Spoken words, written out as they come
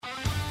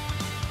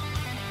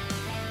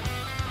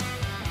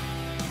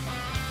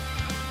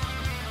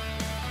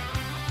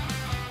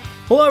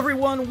Hello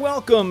everyone,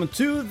 welcome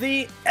to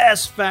the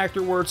S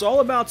Factor, where it's all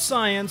about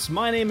science.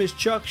 My name is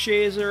Chuck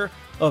Shazer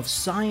of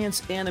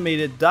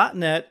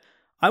ScienceAnimated.net.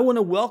 I want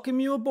to welcome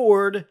you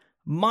aboard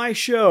my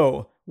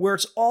show, where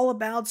it's all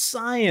about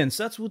science.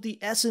 That's what the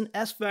S in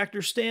S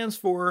Factor stands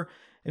for.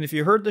 And if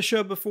you heard the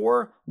show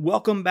before,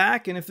 welcome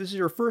back. And if this is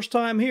your first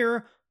time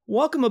here,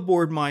 welcome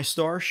aboard my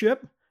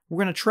starship.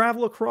 We're going to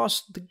travel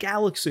across the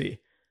galaxy,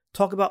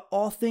 talk about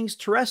all things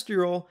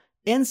terrestrial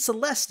and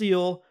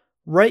celestial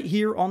right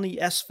here on the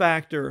S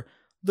Factor.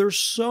 There's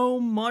so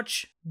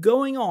much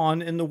going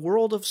on in the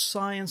world of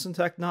science and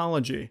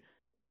technology.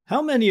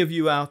 How many of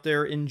you out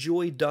there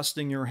enjoy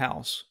dusting your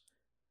house?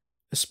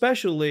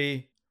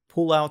 Especially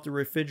pull out the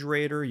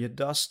refrigerator, you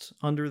dust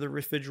under the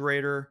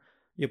refrigerator,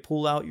 you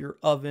pull out your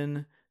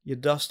oven, you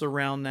dust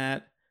around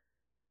that.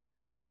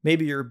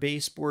 Maybe your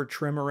baseboard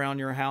trim around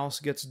your house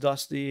gets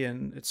dusty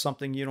and it's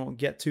something you don't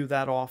get to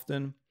that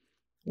often.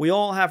 We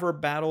all have our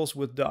battles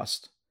with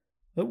dust.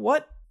 But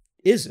what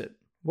is it?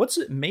 What's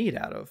it made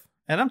out of?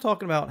 And I'm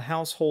talking about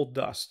household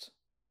dust.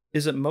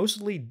 Is it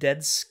mostly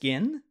dead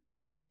skin?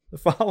 The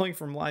following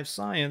from Life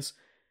Science: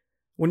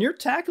 when you're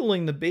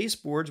tackling the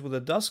baseboards with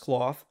a dust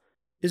cloth,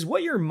 is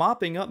what you're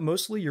mopping up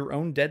mostly your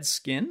own dead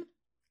skin?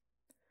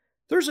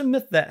 There's a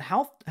myth that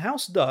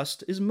house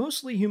dust is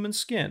mostly human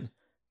skin,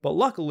 but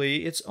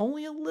luckily it's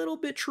only a little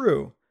bit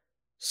true.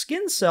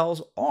 Skin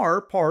cells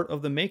are part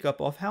of the makeup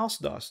of house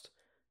dust,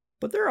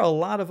 but there are a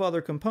lot of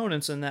other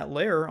components in that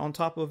layer on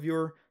top of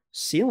your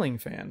ceiling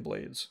fan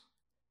blades.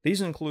 These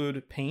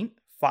include paint,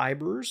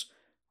 fibers,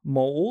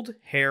 mold,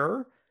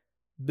 hair,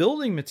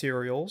 building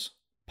materials,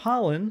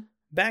 pollen,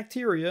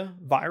 bacteria,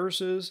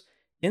 viruses,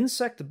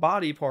 insect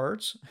body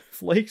parts,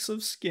 flakes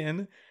of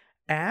skin,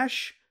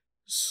 ash,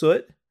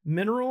 soot,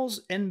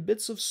 minerals, and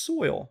bits of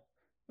soil,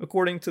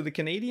 according to the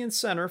Canadian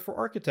Centre for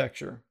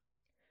Architecture.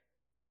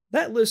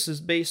 That list is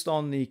based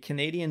on the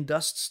Canadian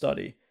Dust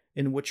Study,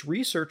 in which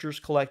researchers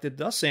collected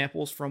dust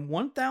samples from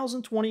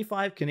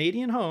 1,025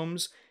 Canadian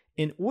homes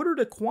in order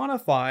to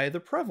quantify the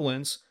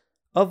prevalence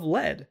of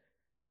lead.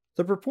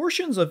 The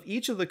proportions of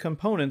each of the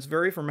components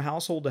vary from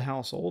household to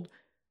household.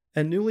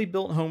 A newly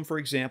built home, for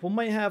example,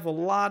 may have a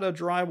lot of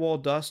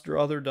drywall dust or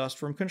other dust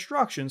from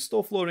construction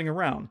still floating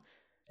around.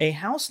 A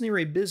house near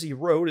a busy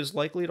road is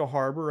likely to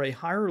harbor a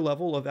higher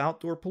level of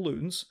outdoor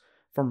pollutants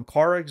from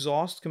car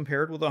exhaust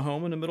compared with a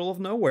home in the middle of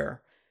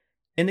nowhere.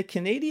 In the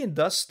Canadian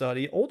Dust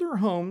Study, older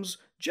homes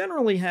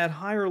generally had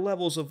higher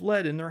levels of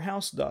lead in their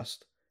house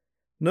dust.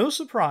 No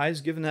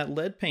surprise, given that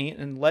lead paint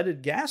and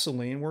leaded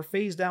gasoline were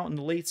phased out in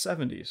the late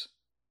 70s.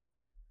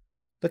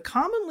 The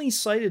commonly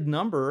cited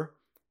number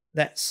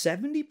that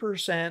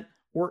 70%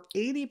 or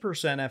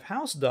 80% of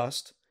house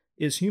dust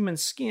is human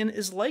skin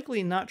is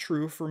likely not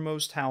true for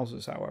most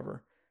houses,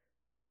 however.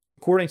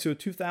 According to a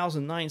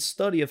 2009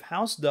 study of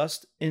house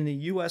dust in the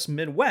U.S.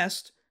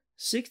 Midwest,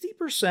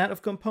 60%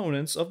 of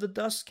components of the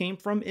dust came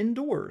from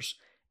indoors,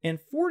 and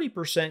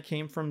 40%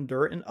 came from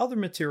dirt and other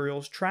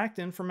materials tracked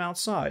in from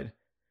outside.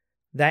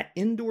 That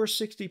indoor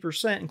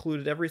 60%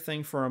 included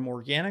everything from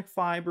organic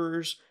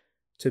fibers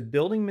to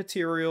building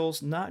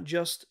materials, not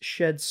just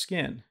shed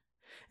skin.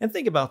 And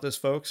think about this,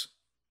 folks.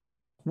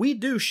 We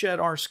do shed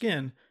our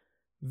skin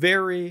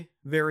very,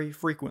 very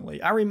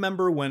frequently. I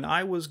remember when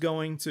I was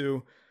going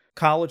to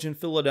college in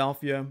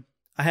Philadelphia,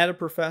 I had a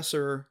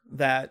professor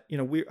that,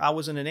 I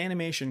was in an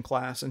animation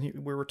class, and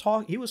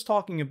he was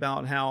talking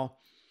about how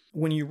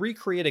when you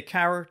recreate a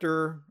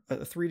character, a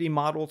 3D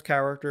modeled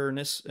character in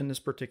this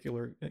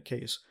particular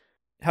case,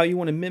 how you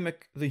want to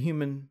mimic the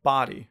human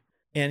body.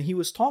 And he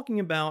was talking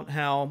about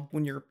how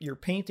when you're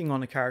painting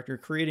on a character,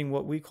 creating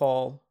what we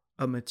call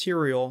a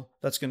material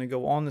that's going to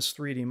go on this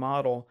 3D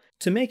model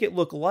to make it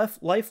look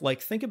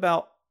lifelike. Think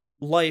about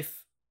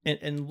life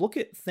and look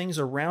at things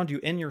around you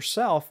and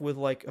yourself with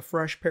like a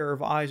fresh pair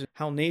of eyes,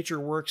 how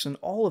nature works and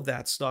all of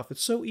that stuff.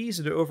 It's so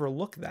easy to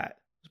overlook that.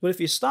 But if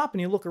you stop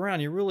and you look around,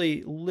 you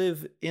really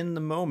live in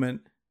the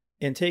moment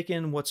and take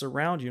in what's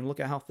around you and look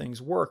at how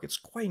things work. It's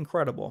quite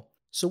incredible.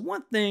 So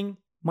one thing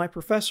my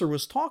professor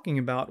was talking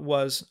about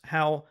was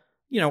how,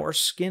 our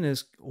skin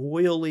is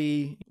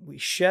oily, we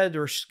shed,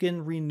 our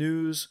skin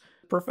renews.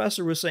 The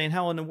professor was saying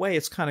how in a way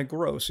it's kind of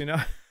gross,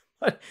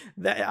 But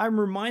I'm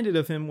reminded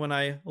of him when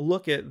I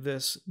look at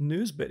this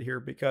news bit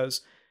here,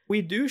 because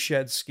we do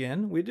shed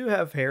skin. We do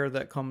have hair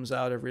that comes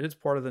out every day. It's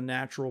part of the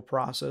natural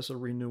process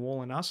of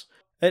renewal in us.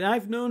 And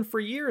I've known for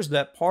years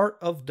that part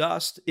of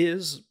dust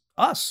is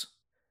us.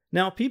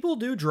 Now, people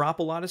do drop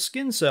a lot of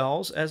skin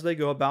cells as they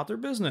go about their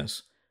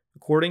business.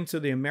 According to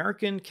the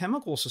American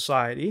Chemical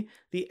Society,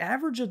 the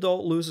average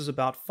adult loses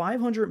about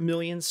 500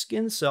 million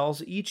skin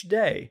cells each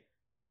day.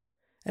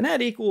 And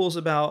that equals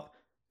about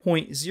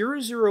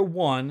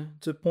 0.001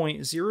 to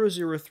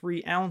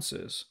 0.003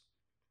 ounces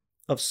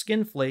of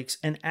skin flakes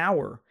an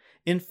hour.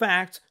 In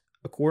fact,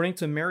 according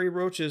to Mary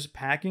Roach's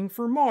Packing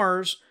for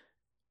Mars,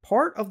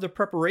 part of the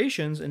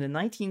preparations in the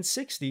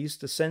 1960s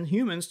to send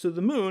humans to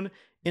the moon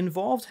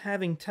involved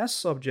having test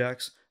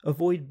subjects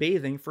avoid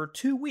bathing for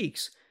 2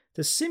 weeks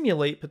to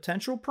simulate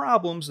potential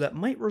problems that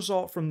might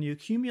result from the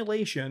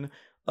accumulation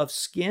of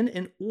skin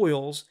and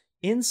oils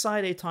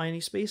inside a tiny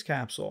space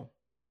capsule.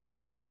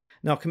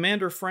 Now,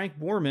 Commander Frank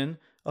Borman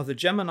of the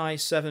Gemini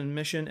 7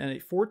 mission and a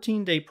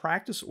 14-day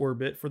practice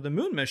orbit for the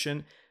moon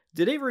mission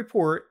did a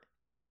report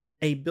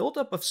a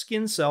buildup of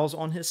skin cells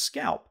on his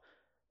scalp,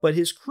 but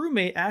his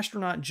crewmate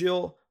astronaut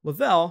Jill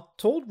Lavelle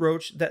told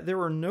Roach that there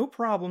were no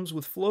problems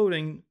with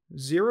floating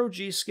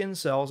zero-G skin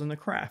cells in the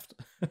craft.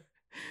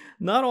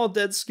 Not all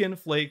dead skin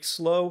flakes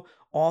slow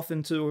off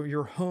into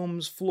your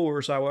home's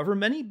floors, however.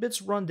 Many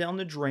bits run down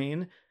the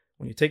drain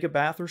when you take a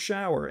bath or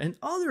shower, and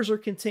others are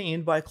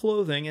contained by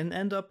clothing and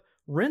end up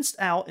rinsed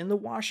out in the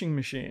washing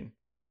machine.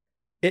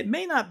 It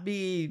may not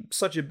be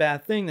such a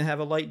bad thing to have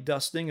a light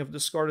dusting of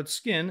discarded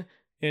skin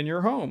in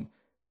your home.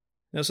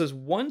 Now, it says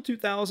one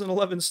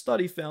 2011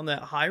 study found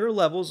that higher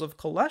levels of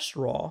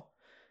cholesterol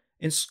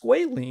and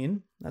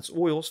squalene, that's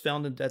oils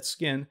found in dead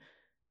skin,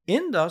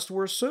 in dust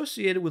were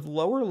associated with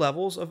lower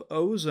levels of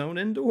ozone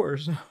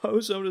indoors.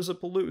 Ozone is a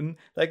pollutant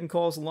that can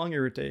cause lung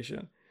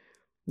irritation.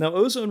 Now,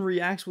 ozone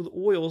reacts with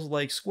oils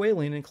like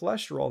squalene and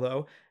cholesterol,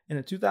 though, and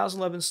a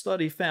 2011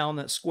 study found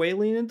that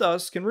squalene and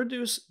dust can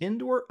reduce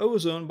indoor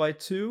ozone by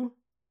 2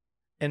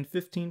 and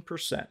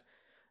 15%.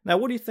 Now,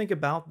 what do you think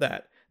about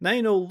that? Now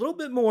you know a little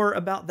bit more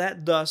about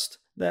that dust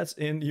that's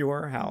in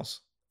your house.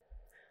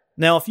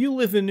 Now, if you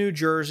live in New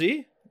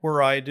Jersey,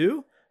 where I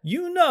do,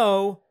 you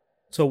know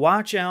to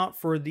watch out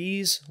for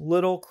these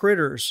little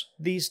critters,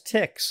 these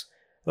ticks.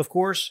 Of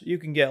course, you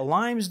can get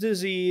Lyme's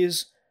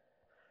disease.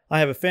 I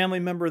have a family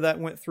member that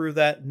went through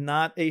that.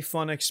 Not a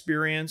fun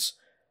experience.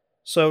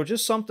 So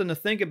just something to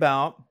think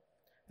about.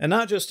 And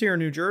not just here in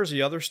New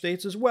Jersey, other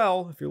states as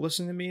well. If you're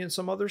listening to me in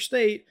some other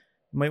state,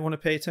 you might want to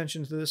pay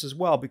attention to this as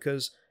well,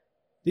 because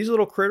these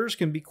little critters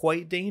can be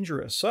quite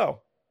dangerous.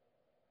 So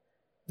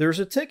there's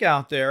a tick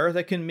out there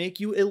that can make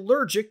you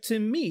allergic to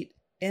meat,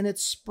 and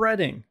it's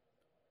spreading.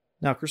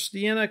 Now,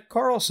 Christina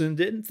Carlson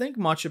didn't think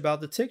much about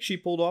the tick she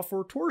pulled off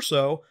her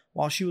torso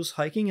while she was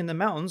hiking in the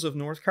mountains of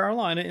North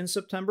Carolina in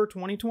September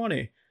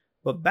 2020.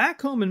 But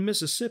back home in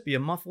Mississippi a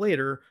month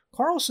later,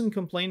 Carlson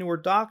complained to her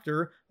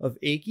doctor of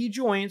achy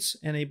joints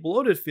and a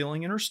bloated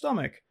feeling in her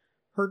stomach.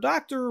 Her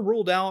doctor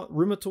ruled out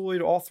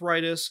rheumatoid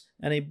arthritis,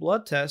 and a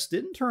blood test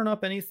didn't turn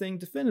up anything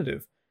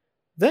definitive.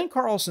 Then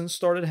Carlson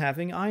started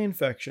having eye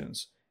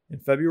infections. In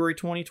February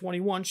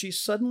 2021, she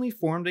suddenly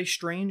formed a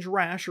strange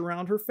rash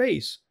around her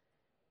face.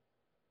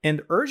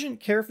 An urgent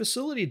care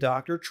facility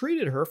doctor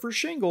treated her for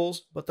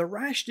shingles, but the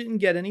rash didn't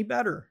get any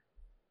better.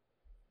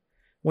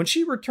 When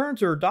she returned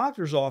to her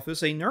doctor's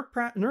office, a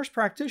nurse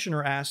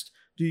practitioner asked,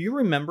 "Do you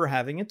remember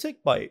having a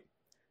tick bite?"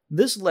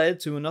 This led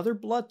to another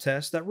blood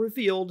test that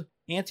revealed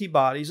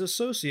antibodies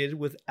associated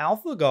with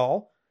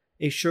alpha-gal,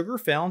 a sugar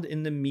found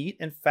in the meat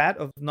and fat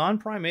of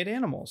non-primate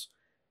animals.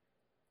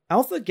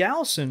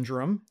 Alpha-gal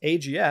syndrome,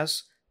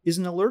 AGS, is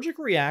an allergic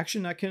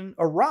reaction that can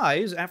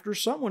arise after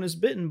someone is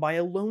bitten by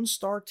a Lone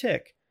Star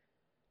tick.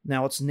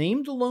 Now, it's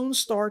named the Lone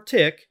Star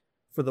tick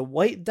for the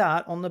white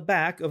dot on the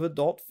back of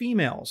adult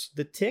females.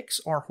 The ticks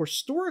are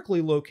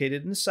historically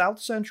located in the south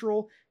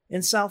central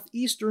and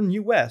southeastern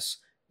U.S.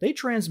 They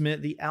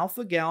transmit the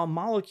alpha-gal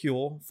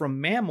molecule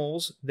from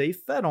mammals they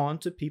fed on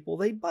to people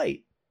they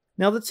bite.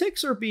 Now, the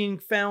ticks are being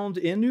found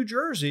in New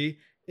Jersey,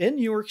 in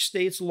New York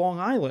State's Long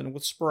Island,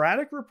 with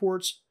sporadic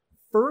reports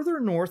further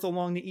north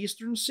along the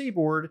eastern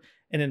seaboard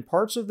and in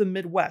parts of the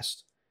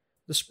Midwest.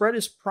 The spread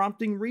is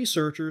prompting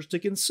researchers to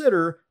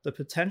consider the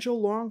potential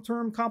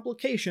long-term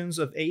complications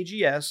of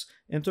AGS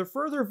and to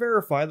further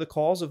verify the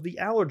cause of the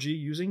allergy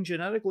using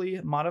genetically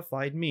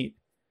modified meat.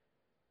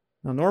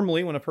 Now,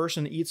 normally when a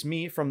person eats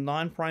meat from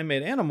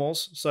non-primate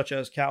animals, such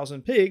as cows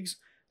and pigs,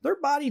 their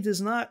body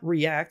does not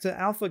react to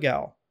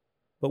alpha-gal.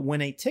 But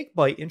when a tick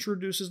bite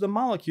introduces the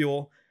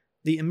molecule,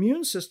 the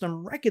immune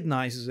system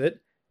recognizes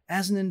it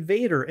as an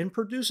invader and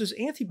produces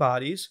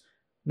antibodies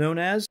known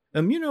as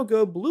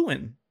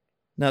immunoglobulin.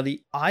 Now,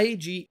 the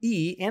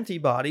IgE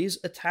antibodies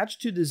attach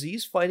to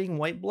disease-fighting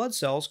white blood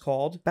cells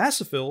called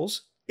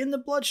basophils in the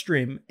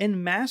bloodstream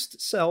and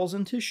mast cells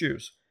and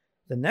tissues.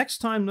 The next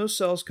time those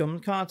cells come in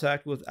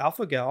contact with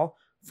alpha-gal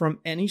from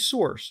any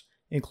source,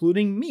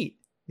 including meat,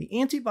 the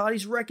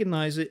antibodies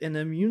recognize it and the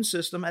immune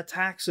system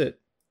attacks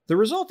it. The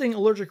resulting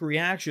allergic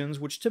reactions,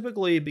 which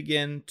typically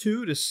begin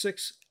 2 to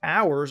 6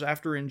 hours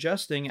after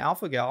ingesting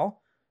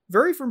alpha-gal,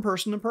 vary from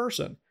person to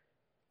person.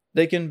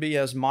 They can be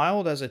as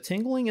mild as a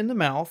tingling in the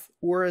mouth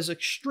or as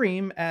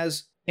extreme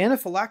as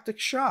anaphylactic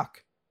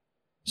shock.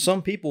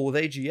 Some people with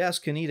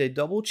AGS can eat a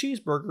double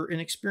cheeseburger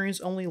and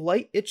experience only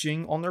light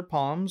itching on their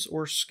palms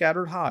or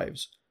scattered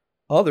hives.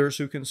 Others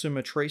who consume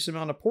a trace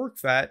amount of pork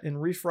fat and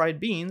refried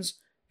beans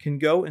can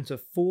go into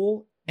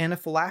full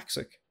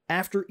anaphylaxis.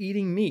 After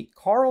eating meat,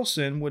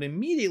 Carlson would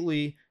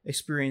immediately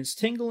experience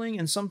tingling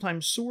and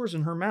sometimes sores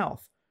in her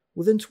mouth.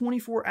 Within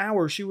 24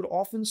 hours, she would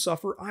often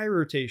suffer eye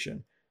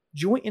irritation,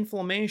 joint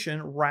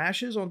inflammation,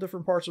 rashes on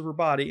different parts of her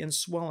body, and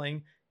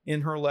swelling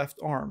in her left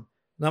arm.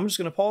 Now, I'm just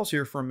going to pause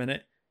here for a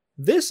minute.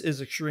 This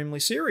is extremely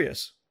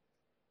serious.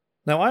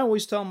 Now, I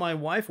always tell my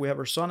wife, we have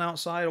our son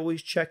outside,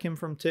 always check him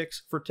for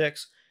ticks.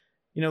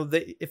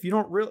 If you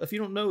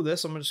don't know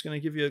this, I'm just going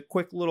to give you a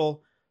quick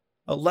little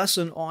a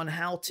lesson on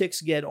how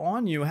ticks get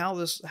on you, how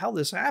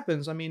this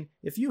happens. I mean,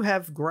 if you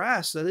have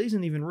grass that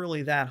isn't even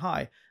really that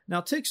high,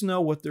 now ticks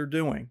know what they're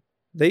doing.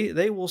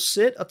 They will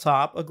sit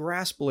atop a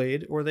grass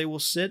blade, or they will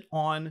sit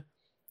on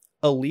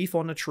a leaf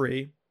on a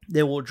tree.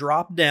 They will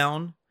drop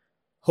down,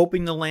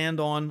 hoping to land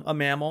on a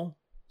mammal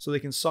so they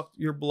can suck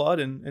your blood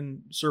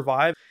and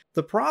survive.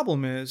 The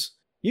problem is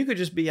you could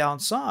just be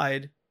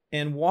outside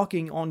and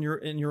walking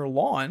in your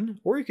lawn,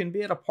 or you can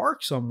be at a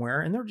park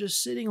somewhere and they're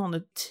just sitting on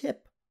the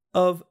tip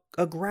of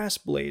a grass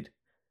blade,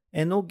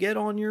 and they'll get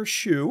on your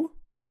shoe.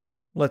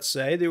 Let's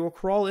say they will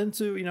crawl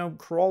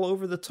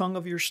over the tongue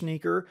of your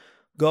sneaker,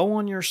 go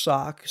on your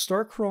sock,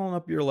 start crawling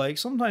up your leg.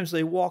 Sometimes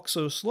they walk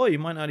so slow you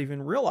might not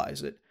even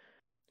realize it.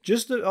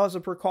 Just as a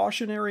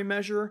precautionary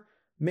measure,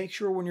 make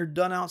sure when you're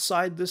done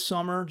outside this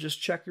summer,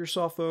 just check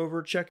yourself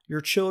over, check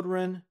your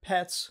children,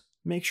 pets.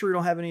 Make sure you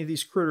don't have any of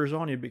these critters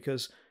on you,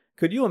 because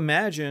could you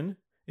imagine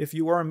if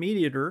you are a meat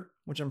eater,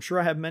 which I'm sure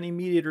I have many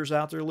meat eaters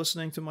out there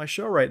listening to my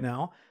show right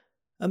now,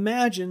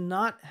 imagine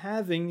not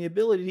having the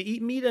ability to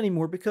eat meat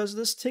anymore because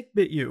this tick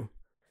bit you.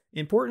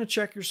 Important to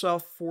check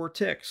yourself for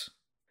ticks.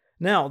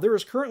 Now, there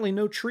is currently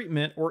no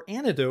treatment or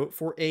antidote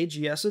for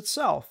AGS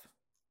itself.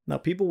 Now,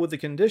 people with the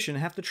condition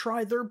have to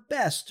try their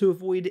best to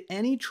avoid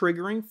any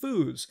triggering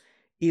foods.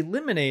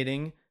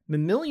 Eliminating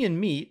mammalian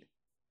meat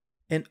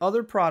and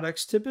other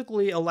products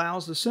typically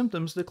allows the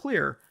symptoms to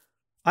clear.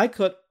 I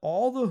cut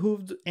all the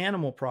hooved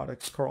animal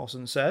products,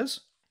 Carlson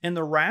says, and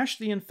the rash,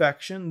 the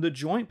infection, the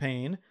joint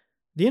pain,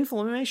 the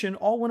inflammation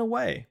all went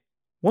away.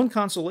 One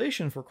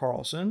consolation for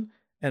Carlson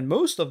and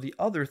most of the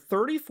other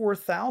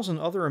 34,000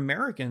 other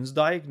Americans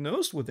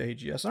diagnosed with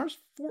AGS. There's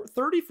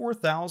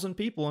 34,000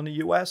 people in the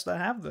U.S. that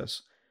have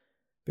this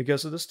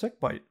because of this tick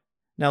bite.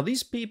 Now,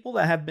 these people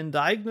that have been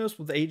diagnosed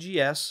with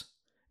AGS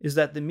is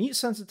that the meat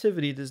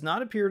sensitivity does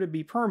not appear to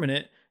be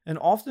permanent and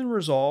often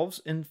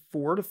resolves in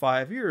 4 to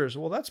 5 years.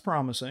 Well, that's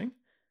promising.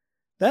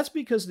 That's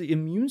because the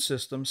immune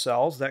system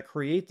cells that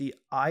create the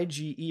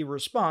IgE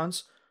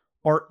response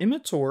are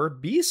immature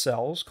B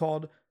cells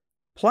called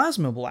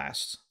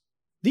plasmablasts.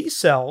 These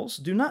cells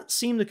do not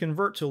seem to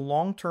convert to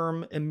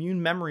long-term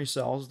immune memory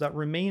cells that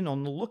remain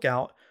on the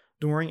lookout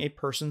during a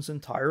person's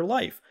entire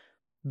life,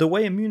 the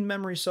way immune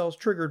memory cells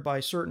triggered by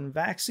certain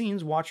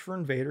vaccines watch for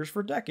invaders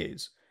for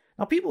decades.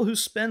 Now, people who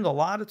spend a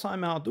lot of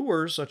time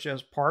outdoors, such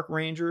as park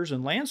rangers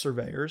and land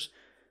surveyors,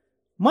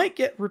 might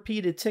get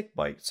repeated tick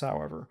bites,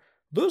 however.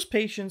 Those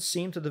patients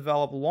seem to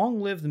develop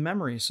long-lived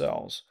memory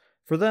cells.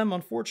 For them,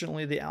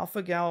 unfortunately, the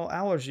alpha-gal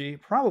allergy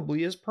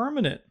probably is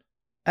permanent.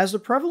 As the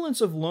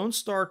prevalence of Lone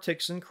Star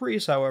ticks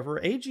increase,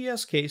 however,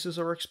 AGS cases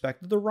are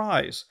expected to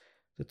rise.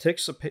 The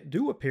ticks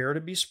do appear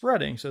to be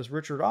spreading, says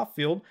Richard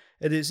Offield,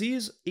 a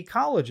disease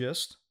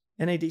ecologist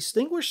and a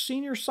distinguished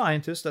senior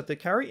scientist at the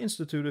Carey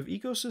Institute of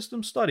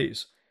Ecosystem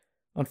Studies.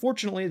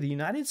 Unfortunately, the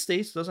United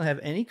States doesn't have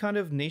any kind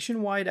of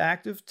nationwide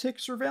active tick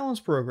surveillance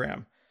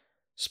program.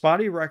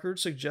 Spotty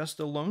records suggest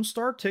the Lone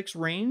Star tick's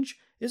range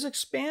is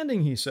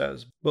expanding, he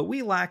says, but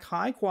we lack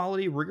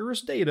high-quality,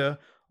 rigorous data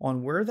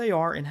on where they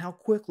are and how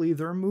quickly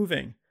they're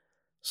moving.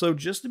 So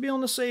just to be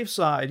on the safe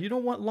side, you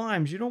don't want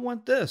limes, you don't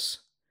want this.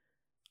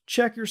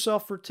 Check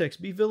yourself for ticks.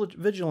 Be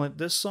vigilant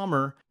this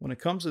summer when it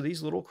comes to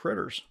these little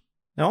critters.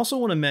 I also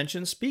want to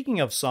mention, speaking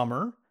of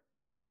summer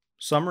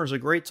is a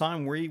great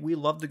time where we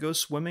love to go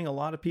swimming. A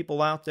lot of people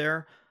out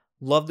there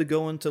love to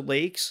go into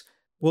lakes.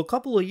 Well, a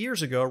couple of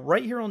years ago,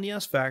 right here on the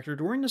S Factor,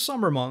 during the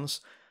summer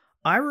months,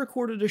 I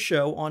recorded a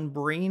show on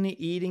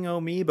brain-eating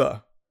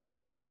amoeba.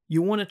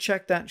 You want to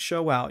check that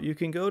show out. You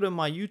can go to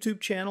my YouTube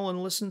channel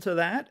and listen to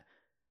that,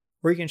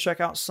 or you can check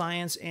out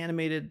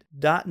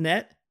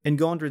scienceanimated.net and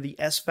go under the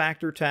S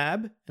Factor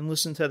tab and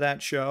listen to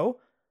that show.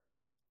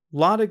 A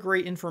lot of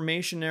great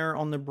information there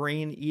on the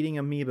brain-eating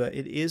amoeba.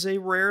 It is a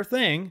rare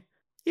thing,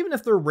 even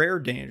if they're rare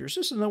dangers.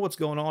 Just to know what's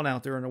going on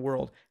out there in the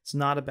world, it's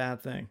not a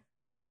bad thing.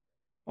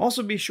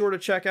 Also, be sure to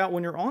check out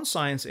when you're on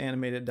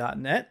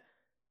scienceanimated.net.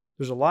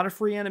 There's a lot of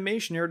free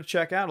animation here to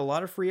check out, a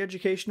lot of free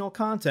educational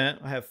content.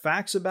 I have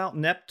facts about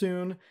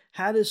Neptune,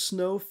 how does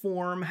snow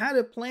form, how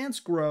do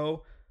plants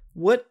grow,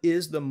 what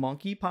is the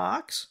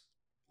monkeypox.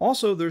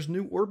 Also, there's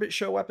new Orbit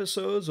Show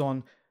episodes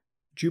on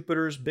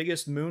Jupiter's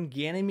biggest moon,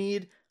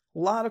 Ganymede. A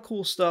lot of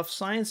cool stuff,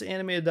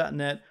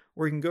 scienceanimated.net,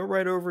 or you can go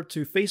right over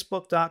to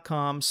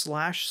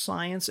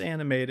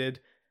facebook.com/scienceanimated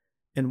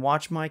and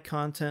watch my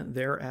content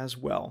there as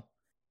well.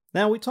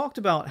 Now, we talked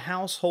about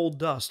household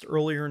dust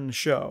earlier in the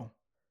show.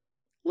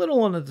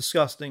 Little on the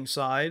disgusting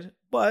side,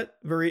 but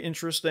very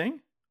interesting.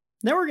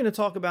 Now we're going to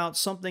talk about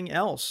something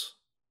else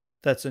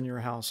that's in your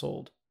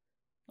household.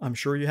 I'm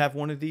sure you have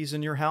one of these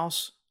in your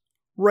house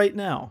right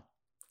now.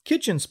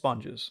 Kitchen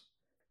sponges.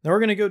 Now we're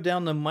going to go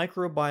down the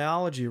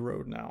microbiology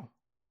road now.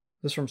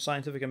 This from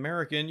Scientific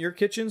American. Your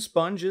kitchen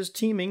sponge is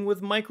teeming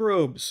with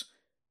microbes,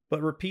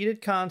 but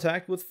repeated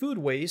contact with food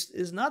waste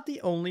is not the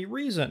only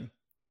reason.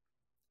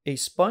 A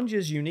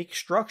sponge's unique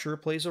structure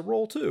plays a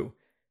role too.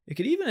 It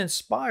could even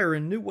inspire a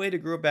new way to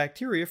grow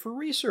bacteria for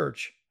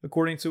research.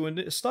 According to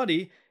a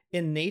study,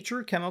 in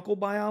Nature Chemical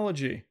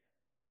Biology.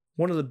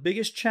 One of the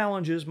biggest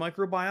challenges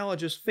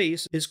microbiologists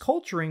face is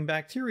culturing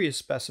bacteria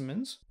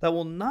specimens that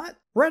will not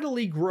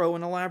readily grow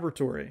in a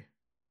laboratory.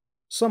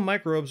 Some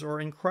microbes are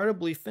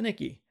incredibly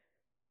finicky,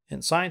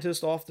 and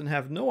scientists often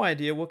have no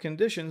idea what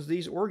conditions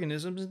these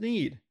organisms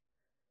need.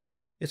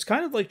 It's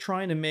kind of like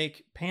trying to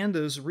make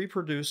pandas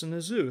reproduce in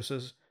the zoo,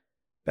 says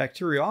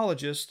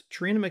bacteriologist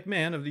Trina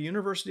McMahon of the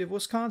University of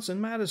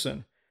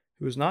Wisconsin-Madison,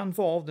 who is not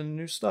involved in a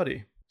new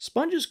study.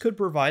 Sponges could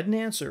provide an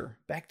answer.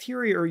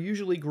 Bacteria are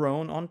usually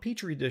grown on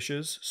petri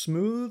dishes,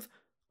 smooth,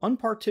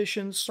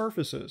 unpartitioned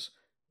surfaces,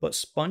 but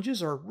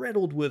sponges are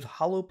riddled with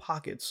hollow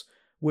pockets,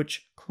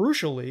 which,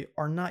 crucially,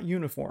 are not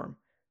uniform.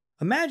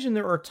 Imagine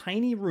there are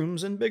tiny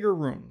rooms and bigger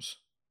rooms,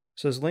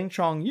 says Ling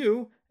Chong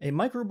Yu, a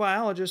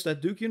microbiologist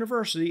at Duke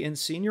University and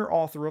senior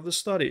author of the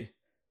study.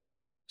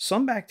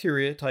 Some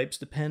bacteria types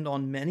depend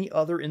on many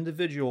other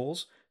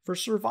individuals for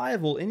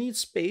survival and need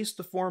space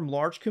to form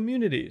large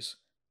communities,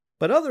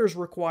 but others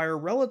require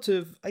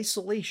relative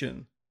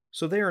isolation,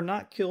 so they are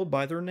not killed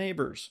by their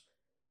neighbors.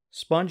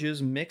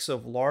 Sponges' mix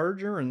of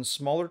larger and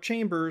smaller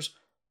chambers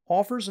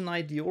offers an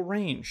ideal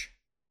range.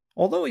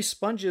 Although a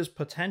sponge's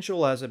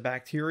potential as a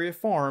bacteria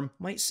farm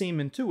might seem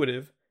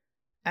intuitive,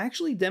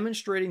 actually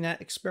demonstrating that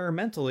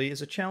experimentally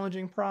is a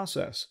challenging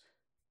process.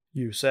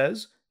 Yu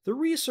says, the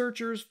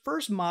researchers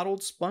first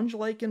modeled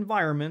sponge-like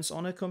environments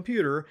on a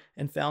computer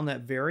and found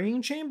that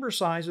varying chamber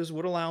sizes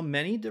would allow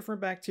many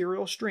different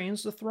bacterial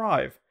strains to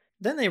thrive.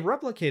 Then they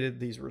replicated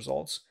these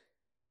results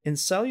in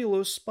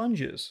cellulose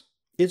sponges.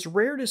 It's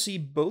rare to see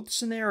both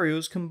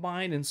scenarios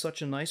combined in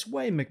such a nice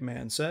way,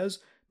 McMahon says,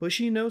 but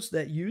she notes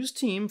that Yu's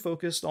team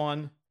focused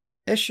on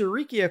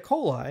Escherichia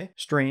coli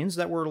strains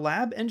that were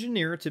lab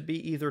engineered to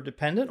be either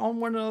dependent on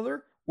one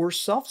another or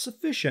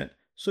self-sufficient,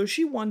 so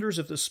she wonders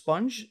if the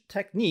sponge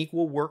technique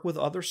will work with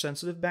other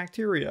sensitive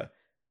bacteria.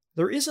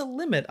 There is a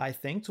limit, I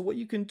think, to what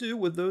you can do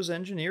with those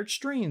engineered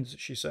strains,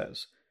 she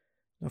says.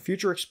 Now,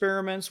 future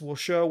experiments will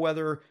show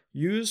whether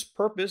Yu's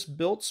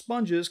purpose-built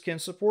sponges can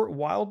support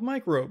wild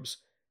microbes.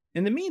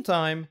 In the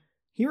meantime,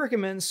 he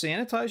recommends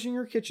sanitizing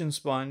your kitchen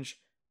sponge.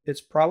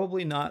 It's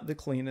probably not the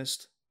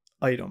cleanest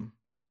item.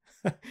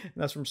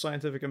 That's from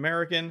Scientific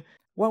American.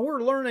 Well,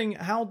 we're learning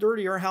how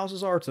dirty our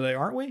houses are today,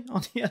 aren't we?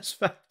 On the S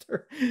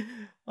Factor.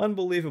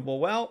 Unbelievable.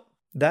 Well,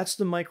 that's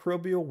the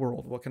microbial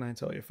world. What can I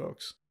tell you,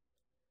 folks?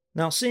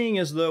 Now, seeing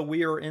as though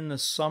we are in the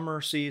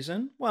summer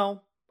season,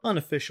 well,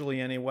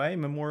 unofficially anyway,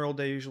 Memorial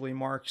Day usually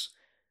marks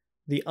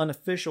the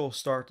unofficial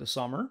start to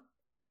summer.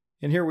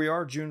 And here we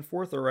are, June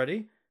 4th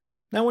already.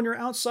 Now, when you're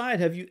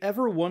outside, have you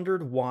ever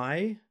wondered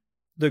why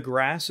the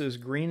grass is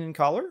green in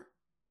color?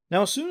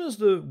 Now, as soon as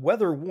the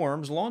weather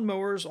warms,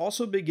 lawnmowers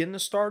also begin to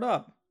start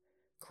up,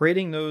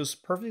 creating those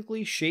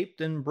perfectly shaped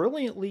and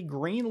brilliantly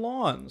green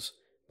lawns.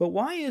 But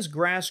why is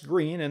grass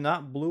green and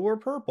not blue or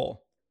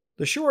purple?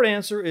 The short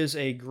answer is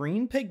a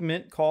green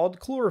pigment called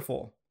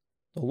chlorophyll.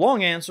 The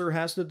long answer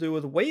has to do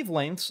with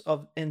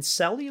wavelengths and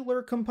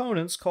cellular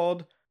components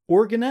called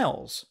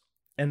organelles,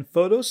 and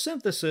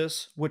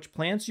photosynthesis, which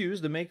plants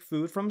use to make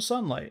food from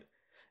sunlight.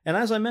 And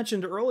as I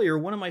mentioned earlier,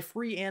 one of my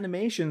free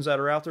animations that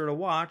are out there to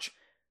watch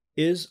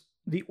is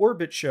the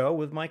Orbit Show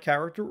with my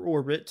character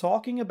Orbit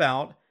talking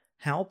about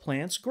how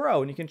plants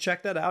grow. And you can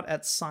check that out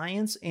at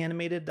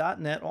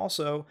scienceanimated.net,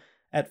 also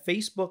at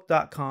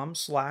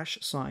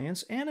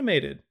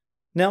facebook.com/scienceanimated.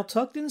 Now,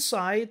 tucked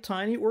inside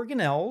tiny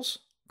organelles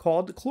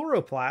called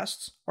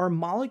chloroplasts are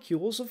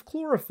molecules of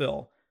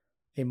chlorophyll.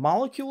 A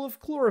molecule of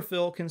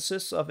chlorophyll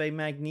consists of a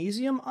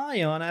magnesium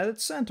ion at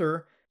its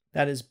center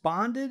that is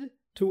bonded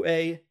to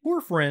a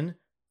porphyrin,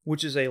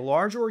 which is a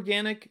large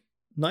organic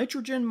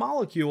nitrogen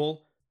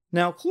molecule.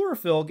 Now,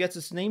 chlorophyll gets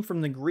its name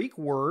from the Greek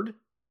word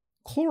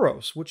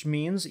chloros, which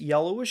means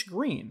yellowish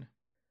green.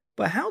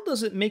 But how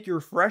does it make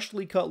your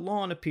freshly cut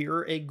lawn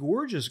appear a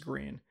gorgeous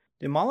green?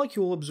 The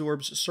molecule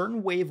absorbs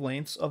certain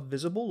wavelengths of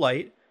visible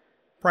light,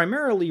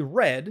 primarily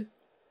red,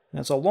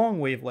 that's a long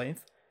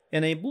wavelength,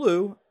 and a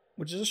blue,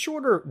 which is a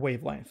shorter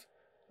wavelength.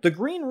 The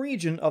green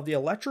region of the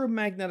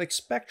electromagnetic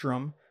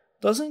spectrum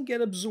doesn't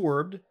get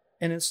absorbed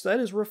and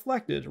instead is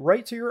reflected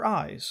right to your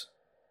eyes.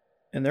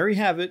 And there you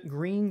have it,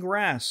 green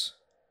grass.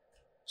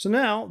 So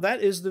now,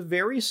 that is the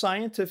very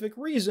scientific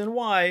reason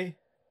why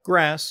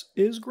grass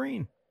is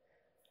green.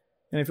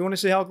 And if you want to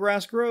see how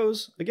grass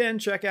grows, again,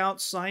 check out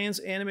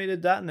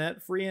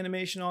scienceanimated.net. Free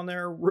animation on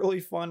there, really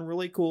fun,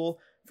 really cool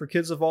for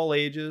kids of all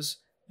ages.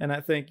 And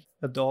I think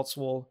adults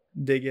will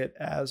dig it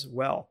as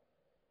well.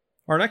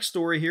 Our next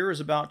story here is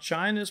about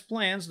China's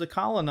plans to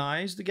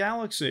colonize the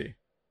galaxy.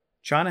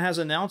 China has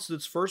announced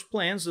its first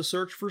plans to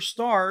search for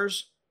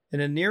stars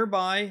in a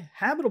nearby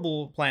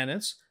habitable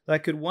planets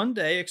that could one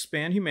day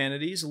expand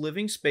humanity's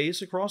living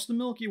space across the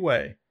Milky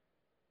Way.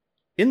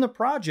 In the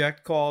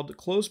project called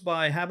Close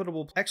By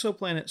Habitable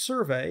Exoplanet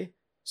Survey,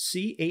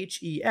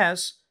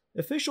 CHES,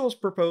 officials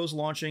propose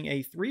launching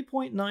a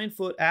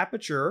 3.9-foot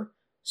aperture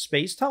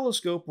space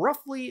telescope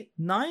roughly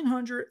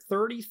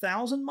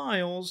 930,000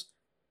 miles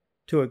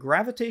to a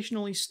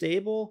gravitationally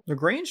stable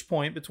Lagrange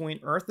point between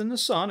Earth and the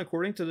Sun,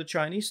 according to the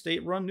Chinese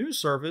state-run news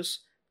service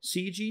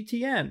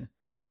CGTN.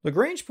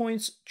 Lagrange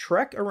points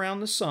trek around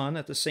the sun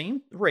at the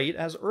same rate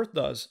as Earth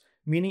does,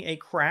 meaning a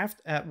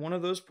craft at one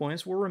of those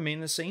points will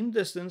remain the same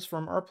distance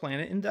from our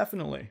planet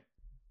indefinitely.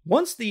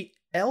 Once the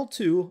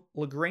L2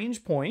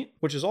 Lagrange point,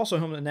 which is also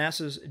home to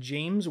NASA's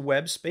James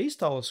Webb Space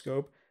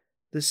Telescope,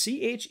 the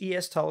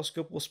CHES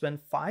telescope will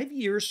spend 5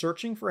 years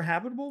searching for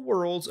habitable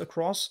worlds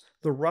across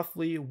the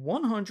roughly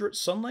 100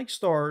 sun-like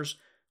stars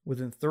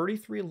within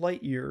 33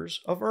 light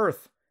years of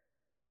Earth.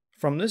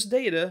 From this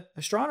data,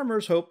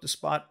 astronomers hope to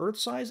spot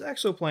Earth-sized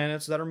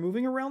exoplanets that are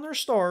moving around their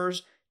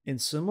stars in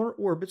similar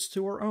orbits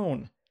to our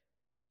own.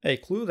 A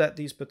clue that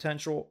these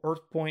potential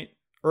Earth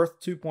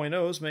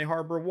 2.0s may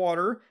harbor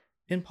water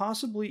and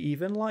possibly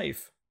even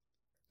life.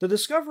 The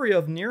discovery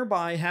of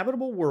nearby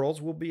habitable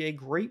worlds will be a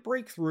great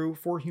breakthrough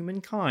for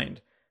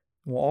humankind.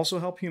 It will also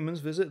help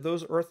humans visit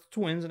those Earth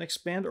twins and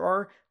expand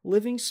our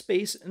living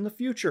space in the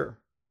future.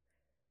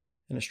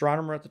 An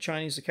astronomer at the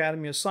Chinese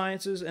Academy of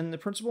Sciences and the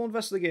principal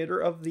investigator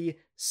of the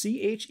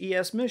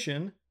CHES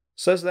mission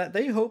says that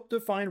they hope to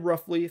find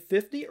roughly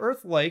 50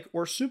 Earth-like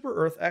or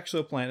super-Earth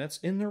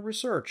exoplanets in their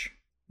research.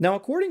 Now,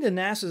 according to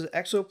NASA's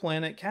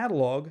exoplanet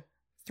catalog,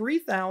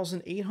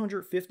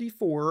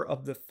 3,854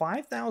 of the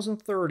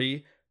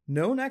 5,030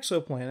 known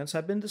exoplanets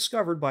have been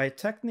discovered by a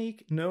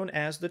technique known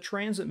as the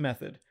transit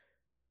method,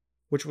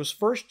 which was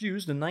first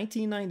used in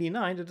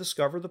 1999 to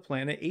discover the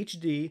planet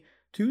HD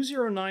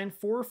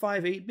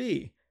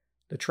 209458b.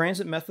 The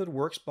transit method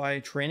works by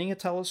training a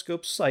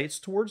telescope's sights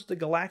towards the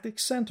galactic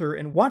center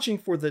and watching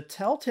for the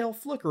telltale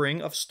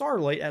flickering of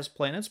starlight as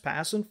planets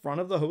pass in front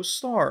of the host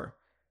star.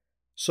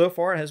 So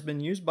far, it has been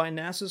used by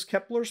NASA's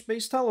Kepler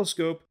Space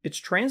Telescope, its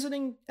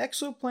Transiting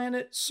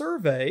Exoplanet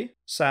Survey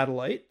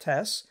satellite,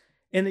 TESS,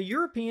 and the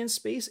European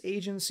Space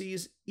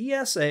Agency's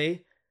ESA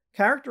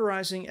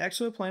Characterizing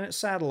Exoplanet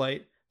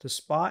Satellite to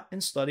spot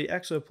and study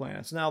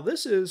exoplanets. Now,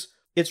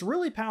 it's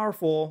really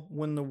powerful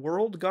when the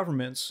world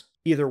governments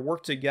either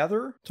work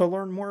together to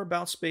learn more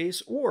about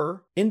space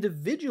or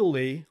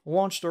individually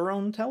launch their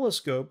own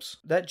telescopes.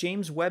 That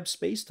James Webb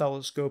Space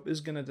Telescope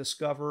is going to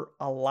discover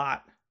a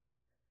lot.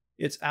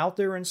 It's out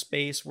there in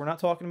space. We're not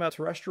talking about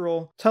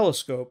terrestrial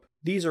telescope.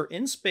 These are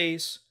in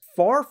space,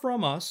 far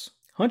from us,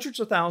 hundreds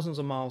of thousands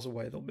of miles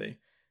away they'll be.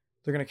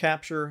 They're going to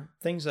capture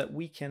things that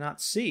we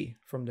cannot see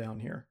from down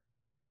here.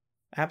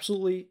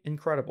 Absolutely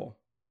incredible.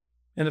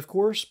 And of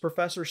course,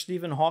 Professor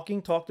Stephen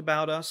Hawking talked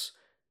about us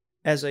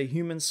as a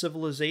human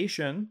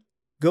civilization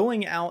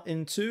going out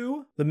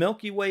into the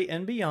Milky Way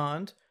and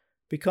beyond,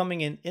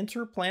 becoming an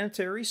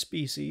interplanetary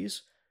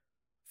species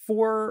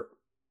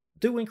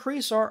to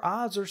increase our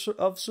odds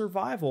of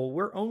survival.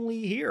 We're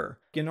only here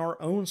in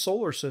our own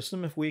solar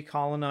system. If we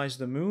colonize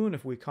the moon,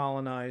 if we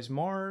colonize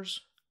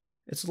Mars,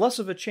 it's less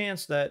of a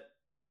chance that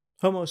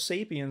Homo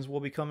sapiens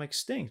will become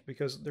extinct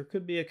because there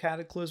could be a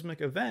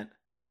cataclysmic event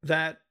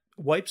that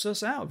wipes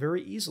us out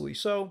very easily.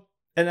 So,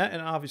 and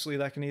obviously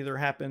that can either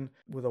happen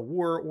with a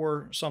war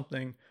or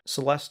something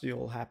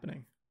celestial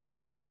happening.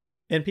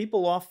 And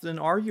people often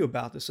argue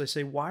about this. They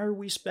say, why are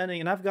we spending,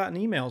 and I've gotten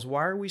emails,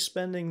 why are we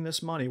spending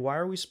this money? Why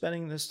are we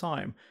spending this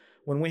time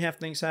when we have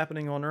things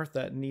happening on Earth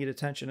that need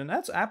attention? And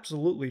that's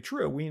absolutely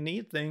true. We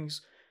need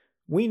things.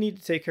 We need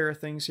to take care of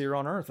things here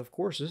on Earth. Of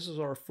course, this is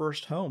our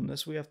first home.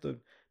 We have to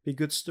be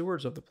good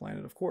stewards of the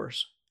planet, of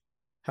course.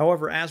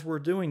 However, as we're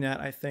doing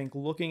that, I think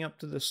looking up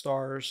to the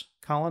stars,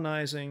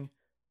 colonizing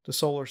the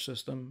solar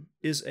system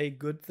is a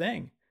good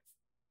thing.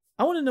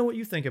 I want to know what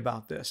you think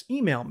about this.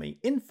 Email me,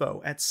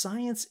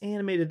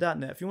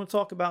 info@scienceanimated.net. If you want to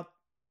talk about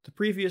the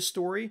previous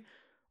story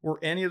or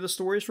any of the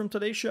stories from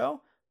today's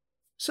show,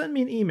 send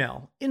me an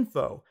email,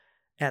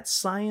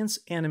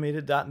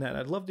 info@scienceanimated.net.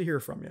 I'd love to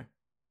hear from you.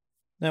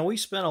 Now, we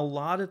spent a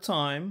lot of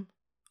time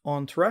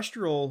on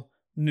terrestrial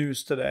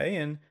news today,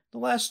 and the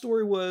last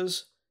story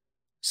was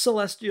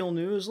celestial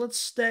news. Let's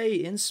stay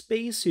in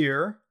space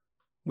here.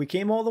 We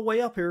came all the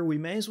way up here. We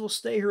may as well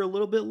stay here a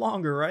little bit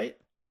longer, right?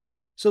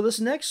 So this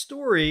next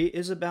story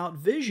is about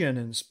vision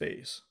in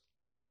space.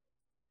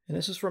 And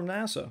this is from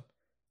NASA.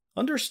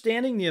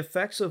 Understanding the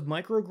effects of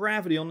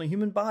microgravity on the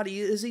human body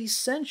is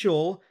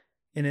essential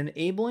in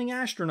enabling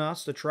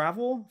astronauts to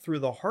travel through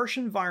the harsh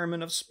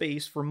environment of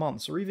space for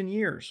months or even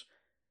years.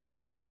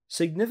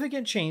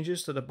 Significant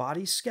changes to the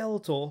body's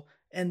skeletal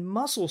and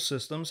muscle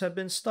systems have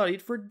been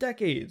studied for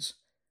decades,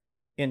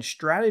 and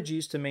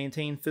strategies to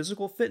maintain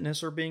physical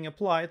fitness are being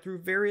applied through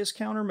various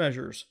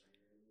countermeasures,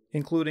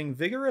 including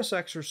vigorous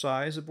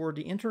exercise aboard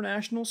the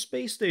International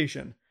Space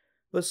Station.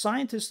 But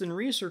scientists and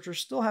researchers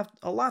still have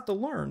a lot to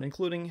learn,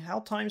 including how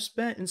time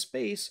spent in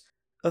space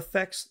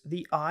affects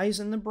the eyes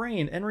and the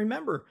brain. And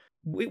remember,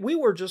 we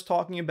were just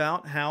talking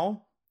about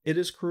how it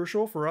is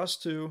crucial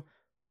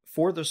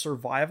for the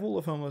survival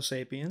of Homo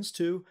sapiens,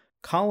 to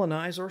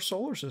colonize our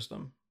solar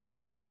system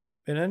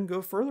and then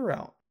go further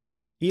out.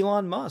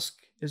 Elon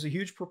Musk is a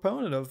huge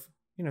proponent of,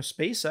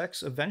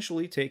 SpaceX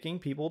eventually taking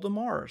people to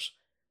Mars.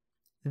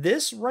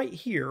 This right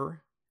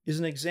here is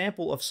an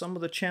example of some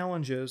of the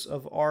challenges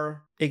of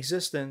our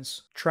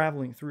existence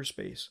traveling through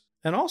space.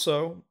 And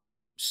also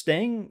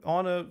staying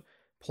on a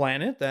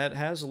planet that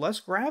has less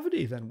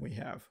gravity than we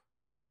have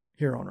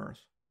here on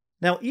Earth.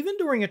 Now, even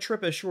during a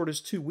trip as short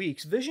as 2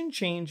 weeks, vision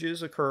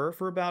changes occur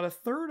for about a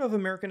third of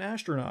American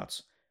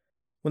astronauts.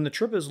 When the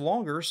trip is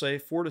longer, say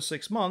 4 to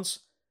 6 months,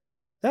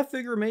 that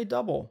figure may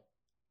double.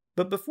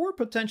 But before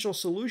potential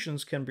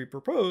solutions can be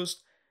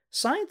proposed,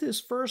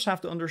 scientists first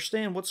have to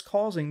understand what's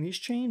causing these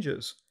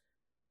changes.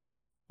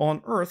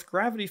 On Earth,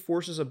 gravity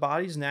forces a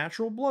body's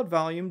natural blood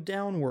volume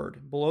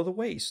downward, below the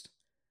waist.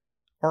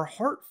 Our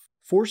heart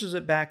forces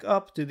it back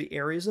up to the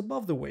areas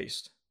above the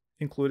waist,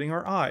 including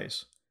our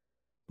eyes.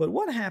 But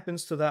what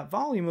happens to that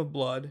volume of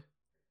blood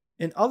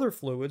and other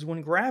fluids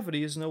when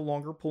gravity is no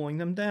longer pulling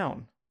them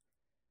down?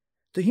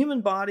 The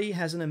human body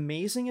has an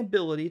amazing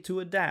ability to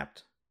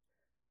adapt.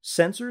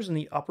 Sensors in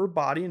the upper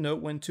body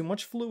note when too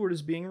much fluid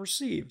is being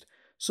received,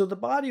 so the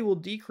body will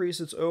decrease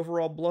its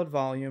overall blood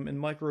volume in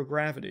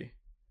microgravity.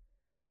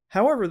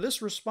 However,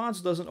 this response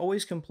doesn't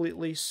always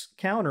completely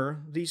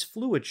counter these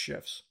fluid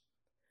shifts.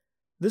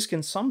 This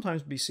can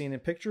sometimes be seen in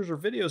pictures or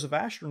videos of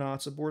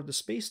astronauts aboard the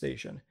space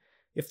station.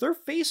 If their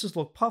faces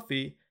look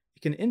puffy,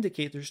 it can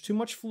indicate there's too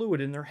much fluid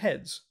in their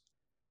heads.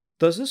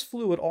 Does this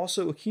fluid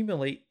also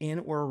accumulate in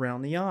or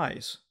around the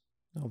eyes?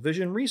 Now,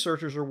 vision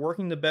researchers are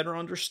working to better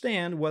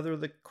understand whether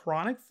the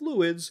chronic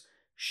fluids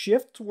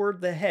shift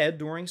toward the head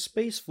during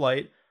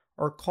spaceflight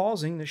are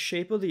causing the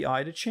shape of the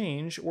eye to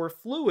change, or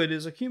fluid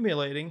is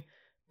accumulating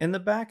in the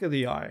back of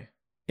the eye.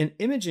 An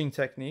imaging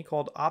technique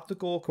called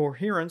optical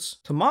coherence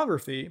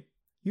tomography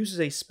uses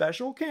a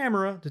special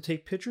camera to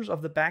take pictures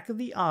of the back of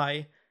the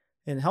eye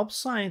and help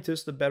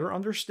scientists to better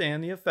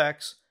understand the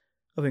effects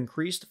of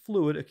increased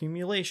fluid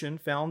accumulation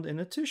found in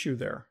the tissue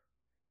there.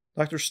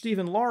 Dr.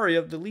 Stephen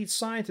Lauria, the lead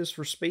scientist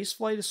for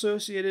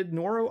spaceflight-associated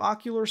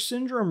neuroocular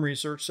syndrome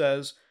research,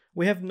 says,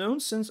 "We have known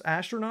since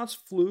astronauts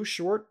flew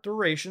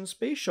short-duration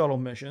space shuttle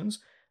missions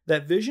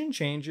that vision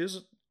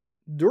changes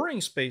during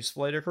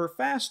spaceflight occur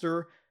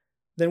faster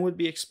than would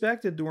be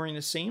expected during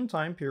the same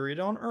time period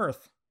on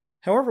Earth.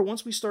 However,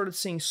 once we started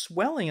seeing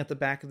swelling at the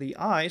back of the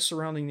eye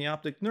surrounding the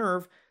optic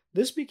nerve,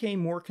 this became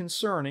more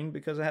concerning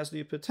because it has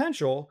the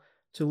potential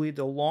to lead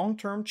to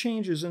long-term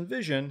changes in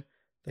vision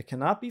that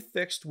cannot be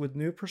fixed with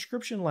new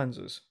prescription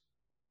lenses."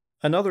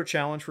 Another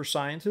challenge for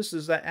scientists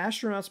is that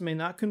astronauts may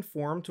not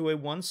conform to a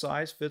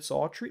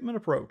one-size-fits-all treatment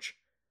approach.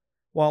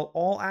 While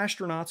all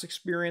astronauts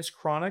experience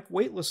chronic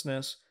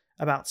weightlessness,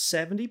 about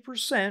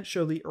 70%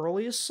 show the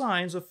earliest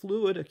signs of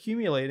fluid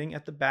accumulating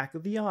at the back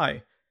of the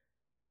eye,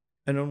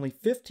 and only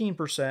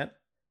 15%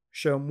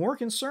 show more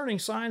concerning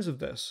signs of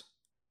this.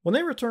 When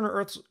they return to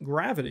Earth's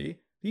gravity,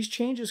 these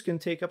changes can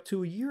take up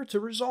to a year to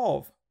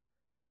resolve,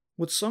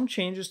 with some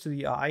changes to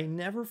the eye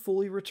never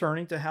fully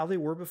returning to how they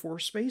were before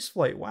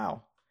spaceflight.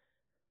 Wow.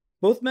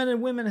 Both men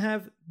and women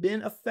have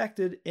been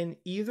affected in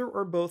either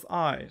or both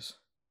eyes.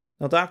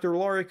 Now, Dr.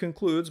 Laurie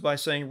concludes by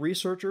saying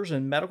researchers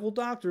and medical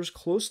doctors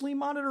closely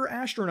monitor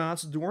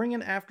astronauts during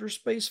and after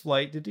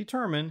spaceflight to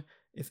determine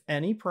if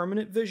any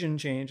permanent vision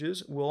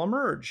changes will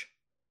emerge,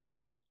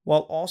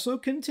 while also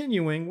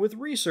continuing with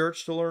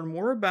research to learn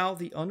more about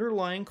the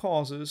underlying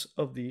causes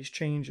of these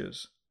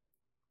changes.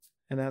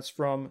 And that's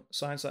from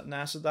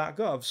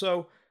science.nasa.gov.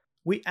 So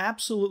we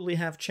absolutely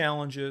have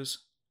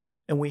challenges,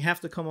 and we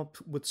have to come up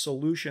with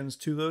solutions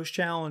to those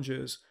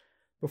challenges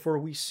before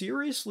we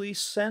seriously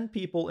send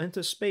people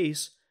into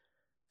space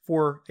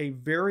for a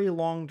very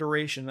long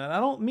duration. And I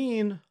don't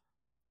mean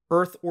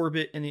Earth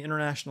orbit and the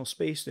International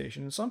Space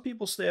Station. And some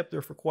people stay up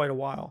there for quite a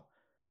while.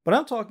 But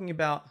I'm talking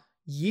about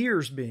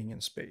years being in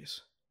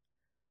space,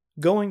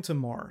 going to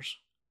Mars,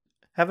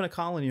 having a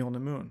colony on the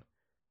moon.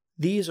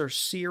 These are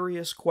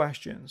serious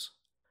questions.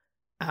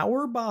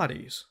 Our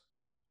bodies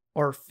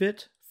are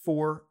fit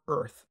for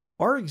Earth.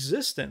 Our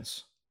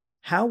existence,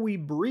 how we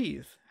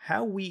breathe,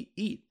 how we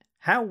eat,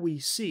 how we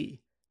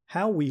see,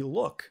 how we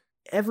look,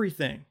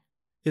 everything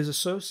is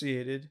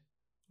associated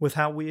with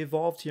how we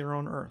evolved here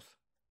on Earth.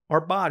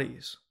 Our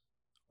bodies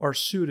are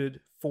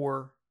suited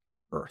for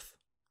Earth,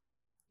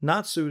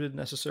 not suited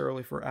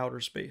necessarily for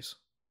outer space.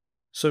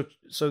 So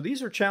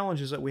these are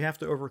challenges that we have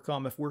to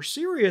overcome if we're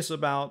serious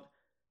about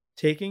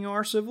taking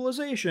our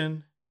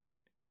civilization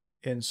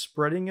and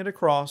spreading it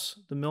across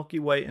the Milky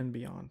Way and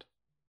beyond.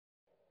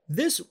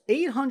 This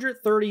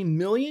 830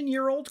 million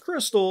year old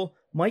crystal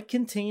might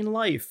contain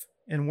life,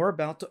 and we're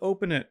about to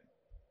open it.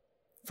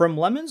 From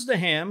lemons to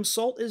ham,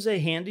 salt is a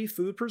handy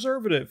food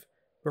preservative,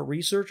 but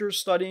researchers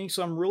studying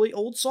some really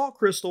old salt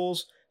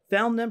crystals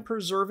found them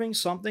preserving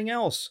something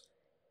else,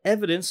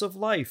 evidence of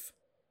life.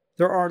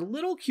 There are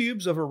little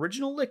cubes of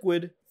original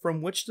liquid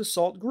from which the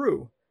salt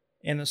grew,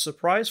 and the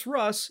surprise for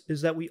us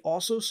is that we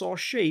also saw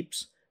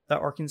shapes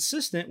that are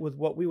consistent with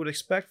what we would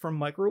expect from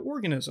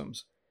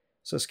microorganisms,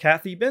 says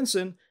Kathy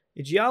Benson,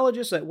 a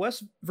geologist at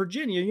West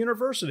Virginia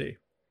University.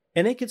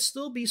 And it could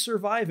still be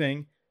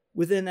surviving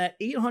within that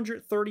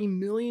 830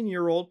 million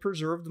year old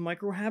preserved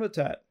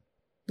microhabitat.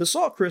 The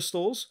salt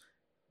crystals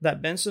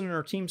that Benson and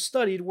her team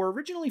studied were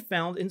originally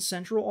found in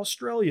Central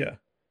Australia.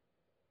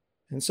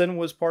 Benson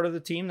was part of the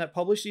team that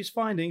published these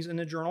findings in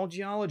the journal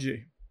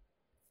Geology.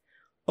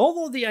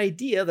 Although the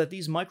idea that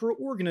these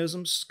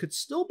microorganisms could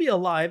still be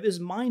alive is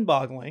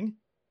mind-boggling,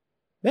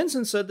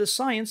 Benson said the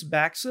science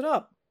backs it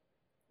up.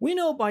 We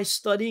know by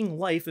studying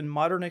life in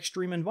modern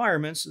extreme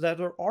environments that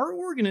there are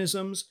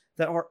organisms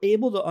that are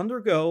able to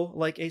undergo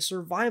like a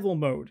survival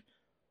mode,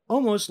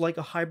 almost like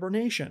a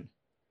hibernation.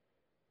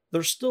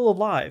 They're still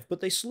alive,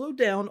 but they slow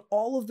down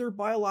all of their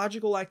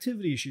biological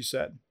activity, she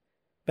said.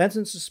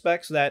 Benson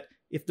suspects that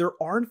if there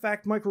are in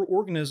fact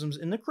microorganisms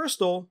in the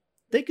crystal,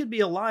 they could be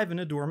alive in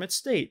a dormant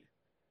state.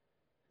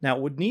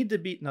 Now,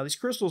 these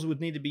crystals would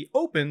need to be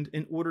opened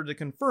in order to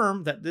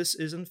confirm that this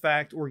is in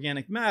fact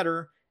organic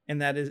matter and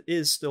that it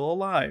is still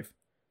alive.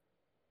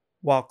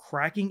 While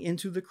cracking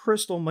into the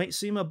crystal might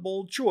seem a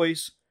bold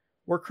choice,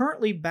 we're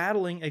currently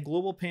battling a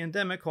global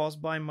pandemic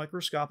caused by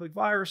microscopic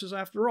viruses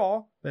after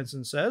all,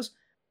 Benson says,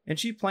 and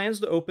she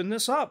plans to open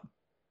this up.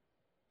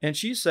 And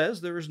she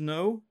says there is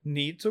no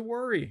need to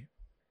worry.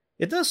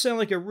 It does sound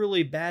like a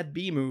really bad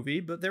B movie,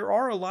 but there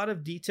is a lot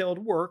of detailed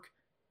work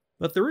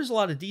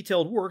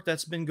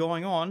that's been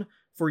going on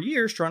for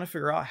years trying to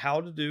figure out how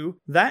to do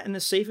that in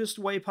the safest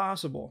way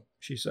possible,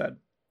 she said.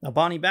 Now,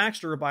 Bonnie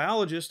Baxter, a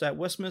biologist at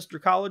Westminster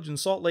College in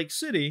Salt Lake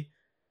City,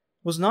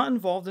 was not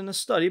involved in the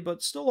study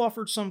but still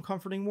offered some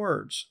comforting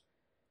words.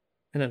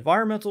 An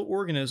environmental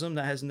organism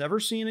that has never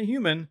seen a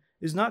human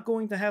is not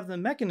going to have the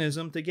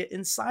mechanism to get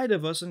inside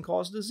of us and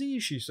cause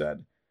disease, she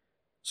said.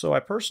 So I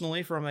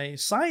personally, from a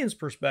science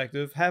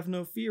perspective, have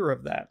no fear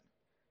of that.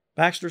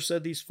 Baxter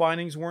said these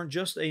findings weren't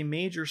just a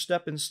major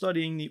step in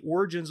studying the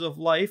origins of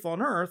life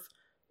on Earth,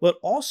 but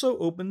also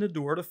opened the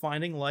door to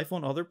finding life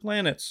on other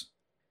planets.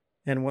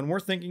 And when we're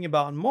thinking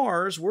about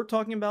Mars, we're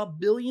talking about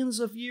billions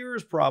of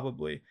years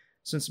probably,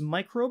 since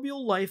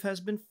microbial life has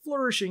been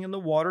flourishing in the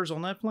waters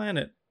on that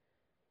planet.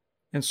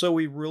 And so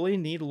we really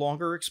need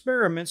longer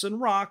experiments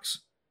and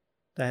rocks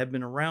that have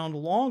been around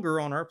longer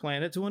on our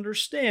planet to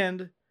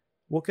understand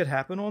what could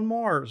happen on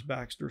Mars,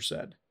 Baxter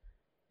said.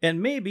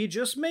 And maybe,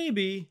 just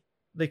maybe,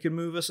 they could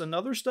move us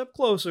another step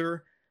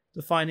closer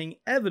to finding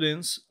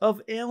evidence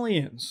of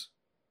aliens.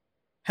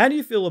 How do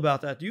you feel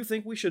about that? Do you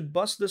think we should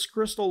bust this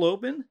crystal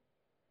open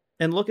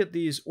and look at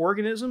these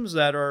organisms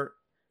that are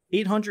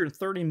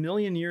 830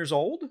 million years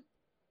old?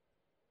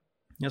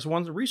 Yes,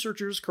 one of the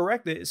researchers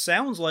corrected it. It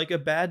sounds like a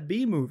bad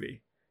B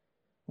movie.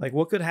 Like,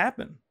 what could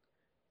happen?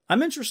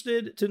 I'm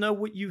interested to know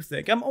what you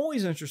think. I'm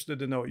always interested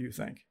to know what you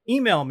think.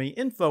 Email me,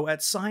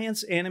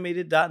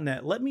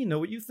 info@scienceanimated.net. Let me know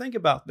what you think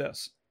about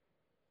this.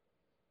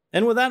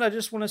 And with that, I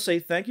just want to say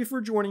thank you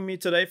for joining me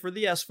today for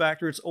the S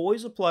Factor. It's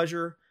always a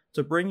pleasure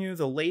to bring you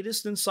the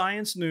latest in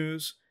science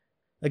news.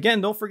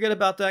 Again, don't forget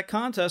about that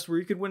contest where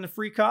you could win a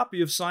free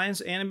copy of Science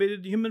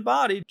Animated the Human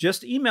Body.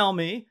 Just email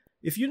me.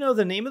 If you know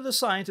the name of the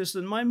scientist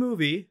in my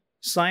movie,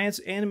 Science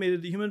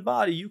Animated the Human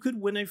Body, you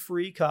could win a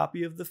free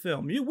copy of the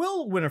film. You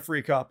will win a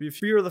free copy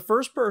if you're the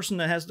first person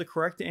that has the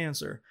correct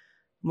answer.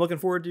 I'm looking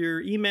forward to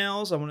your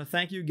emails. I want to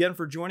thank you again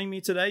for joining me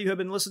today. You have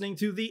been listening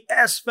to the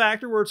S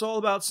Factor, where it's all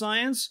about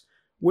science,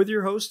 with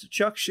your host,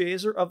 Chuck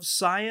Shazer of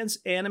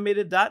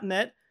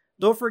ScienceAnimated.net.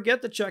 Don't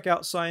forget to check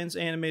out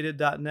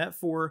ScienceAnimated.net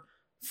for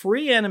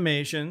free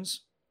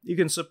animations. You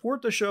can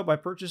support the show by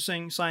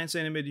purchasing Science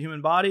Animated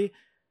Human Body,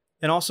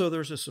 and also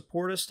there's a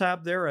Support Us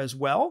tab there as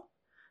well.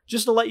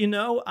 Just to let you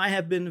know, I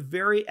have been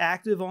very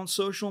active on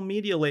social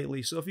media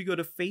lately. So if you go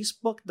to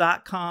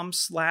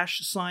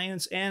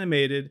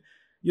facebook.com/scienceanimated,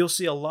 you'll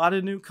see a lot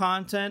of new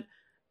content.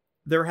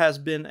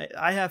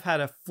 I have had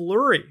a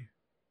flurry,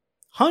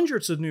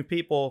 hundreds of new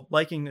people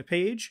liking the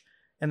page,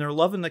 and they're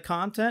loving the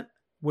content,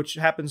 which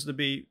happens to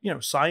be,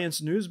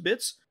 science news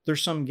bits.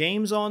 There's some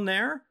games on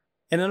there.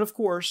 And then, of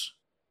course,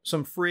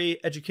 some free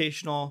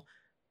educational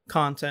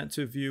content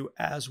to view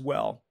as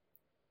well.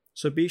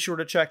 So be sure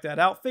to check that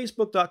out.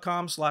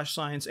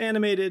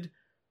 Facebook.com/ScienceAnimated,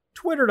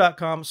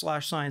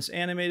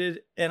 Twitter.com/ScienceAnimated,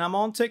 and I'm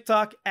on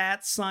TikTok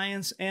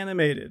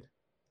 @ScienceAnimated.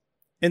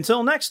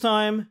 Until next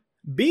time,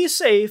 be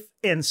safe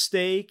and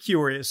stay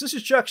curious. This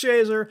is Chuck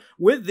Shazer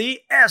with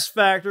the S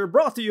Factor,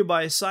 brought to you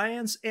by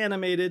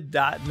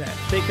ScienceAnimated.net.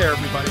 Take care,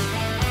 everybody.